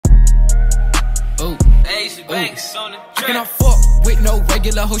I cannot fuck with no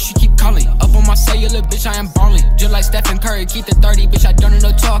regular hoe, she keep calling. Up on my cellular, bitch, I am balling. Just like Stephen Curry, keep the 30, bitch, I don't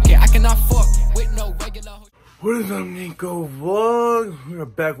know talking. I cannot fuck with no regular hoe. What is up, Nico Vlog? We're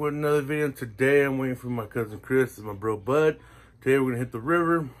back with another video. Today I'm waiting for my cousin Chris and my bro Bud. Today we're gonna hit the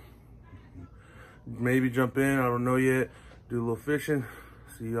river. Maybe jump in, I don't know yet. Do a little fishing.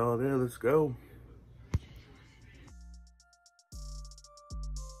 See y'all there, let's go.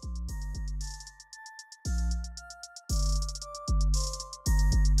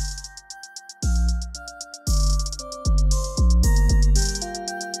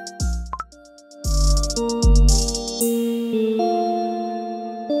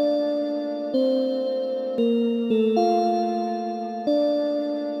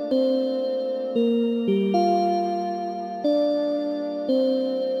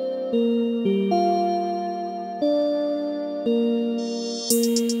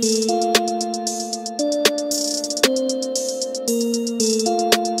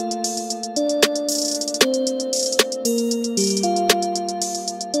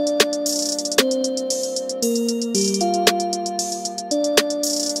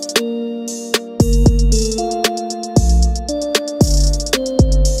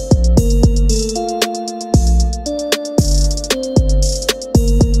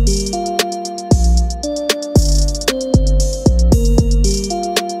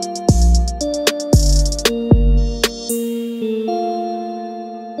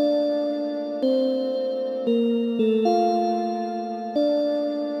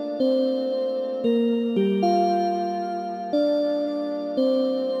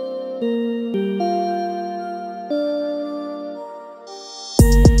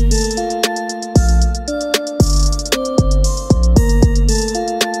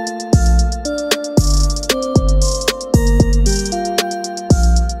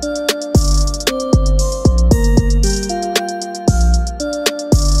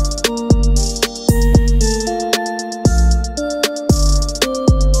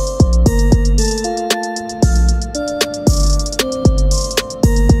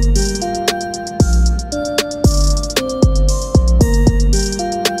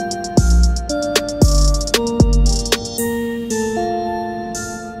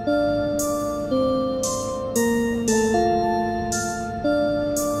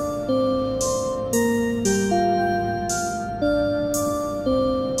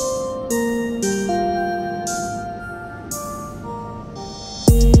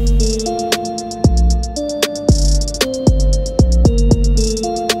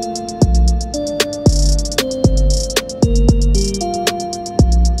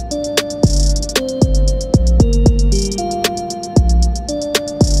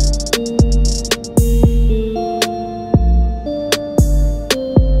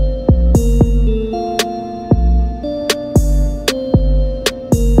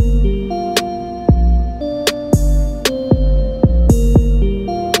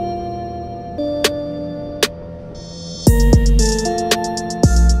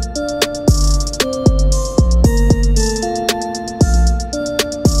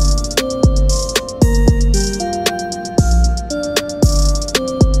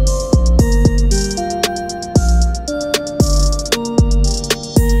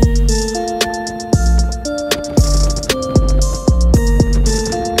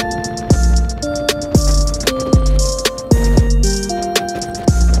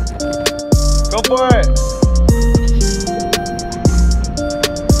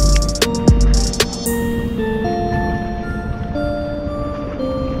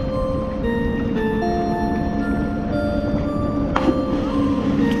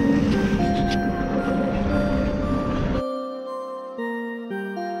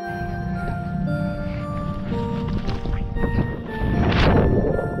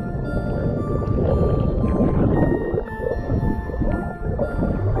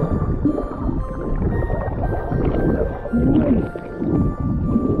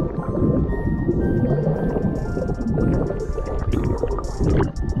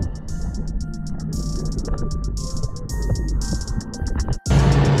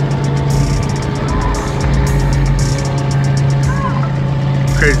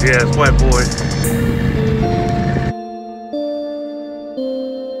 Crazy ass white boy.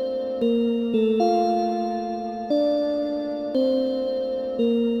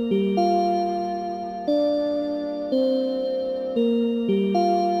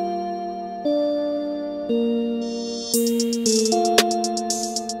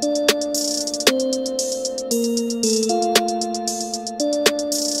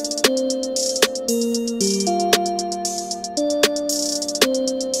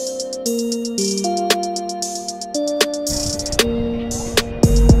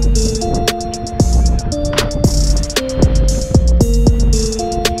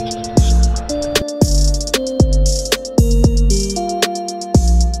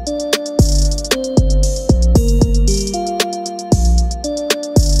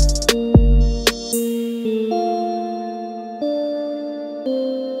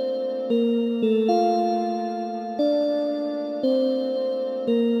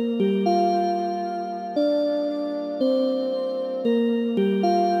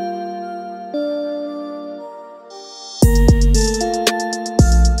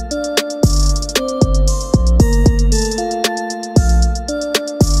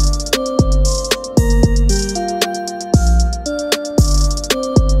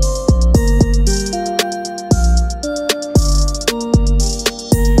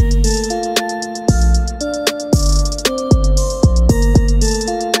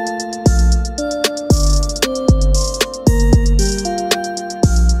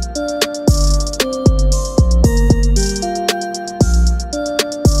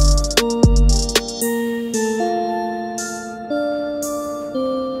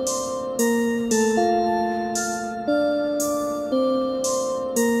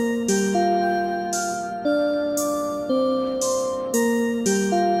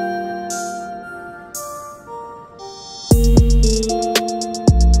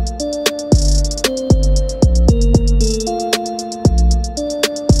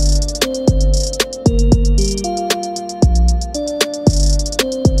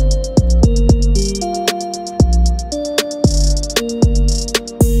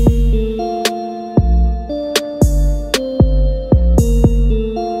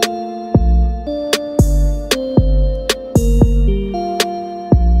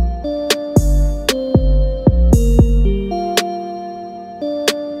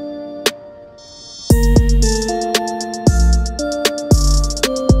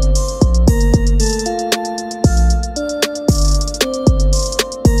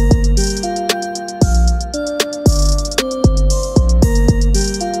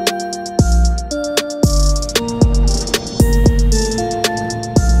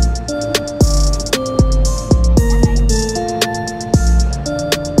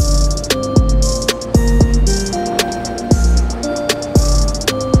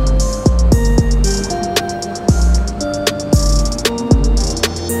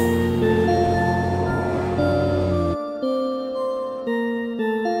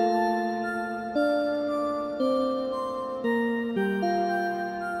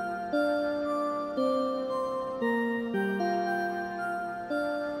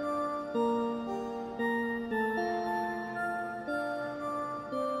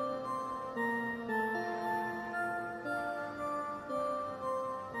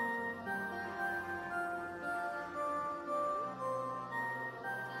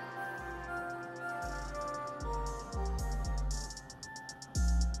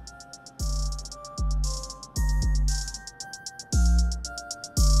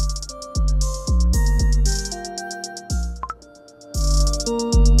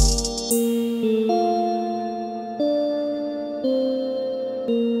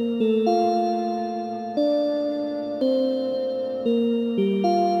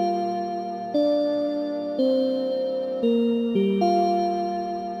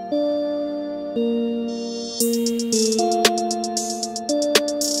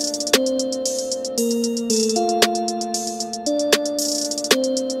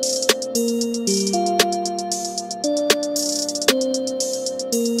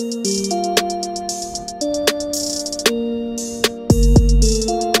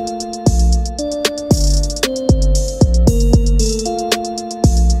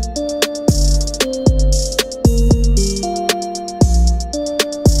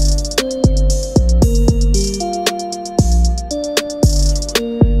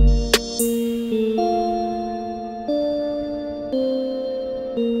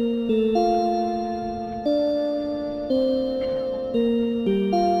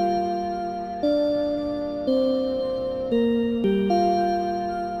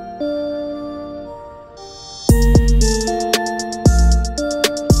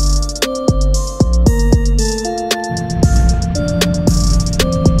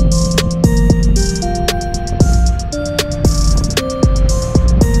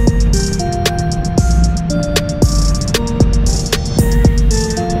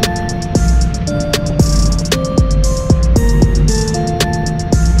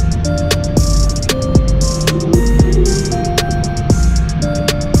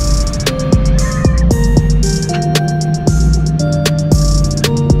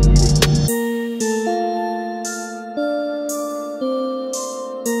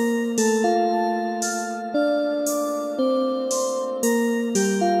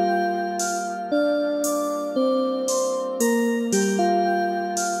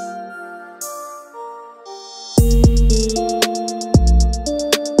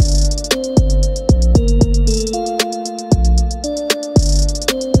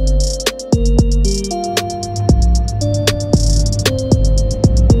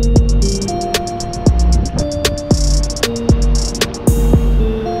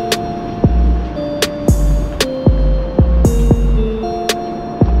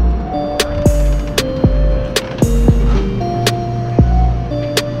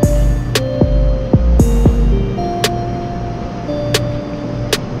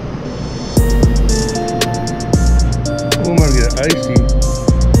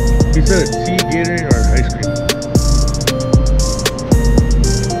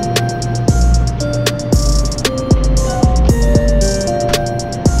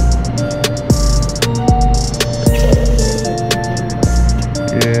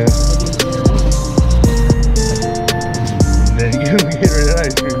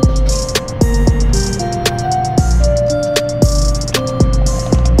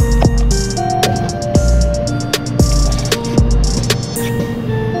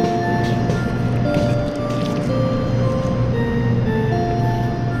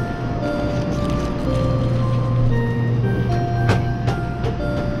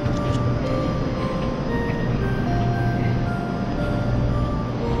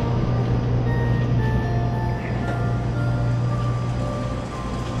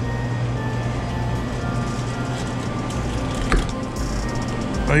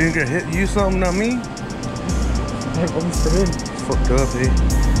 Oh, you gonna hit you something, not me? Hey, let me spit in. It's fucked up, eh?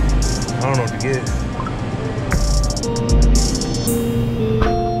 I don't know what to get.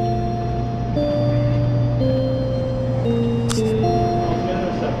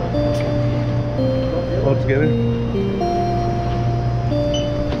 All together?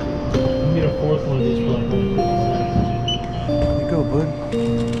 You need a fourth one of these for like Here you go, bud.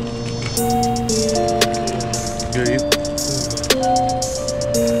 Good, you?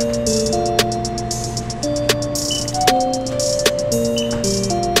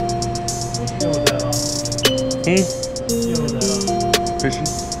 Fishing?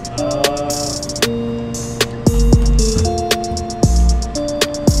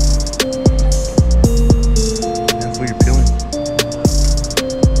 That's what you're peeling.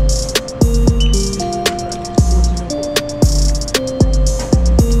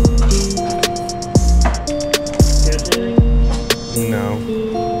 No.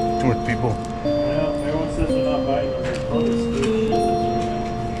 Too much people. Yeah, everyone says they're not biting on their brothers.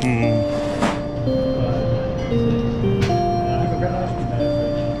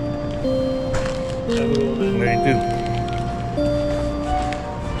 There you do.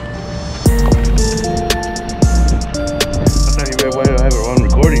 I thought you might have it on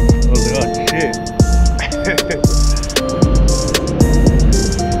recording. I was like, oh shit.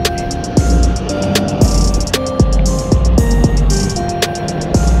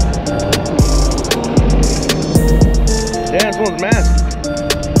 Damn, someone's mask.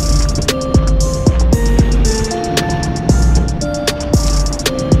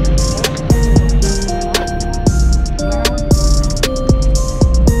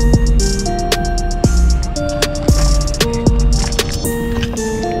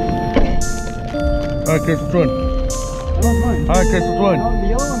 Alright, Chris, which one? That one's mine. Alright, Chris, which one? No, the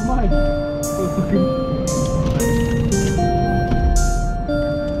yellow one's mine.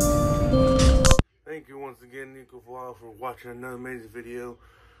 Thank you once again, Nico Vlog, for watching another amazing video.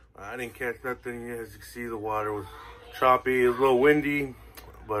 I didn't catch nothing. As you can see, the water was choppy. It was a little windy,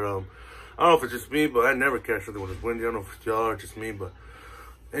 but I don't know if it's just me, but I never catch something when it's windy. I don't know if it's y'all or just me, but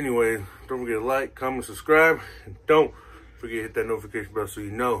anyway, don't forget to like, comment, subscribe, and don't forget to hit that notification bell so you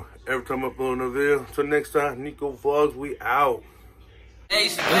know every time I upload another video. Until next time, Nico Vlogs, we out. I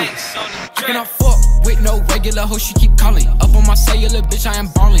cannot fuck with no regular hoe, she keep calling. Up on my cellular, bitch, I am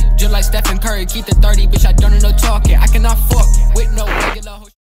balling. Just like Stephen Curry, keep the 30, bitch, I don't know no talking. I cannot fuck with no regular hoe.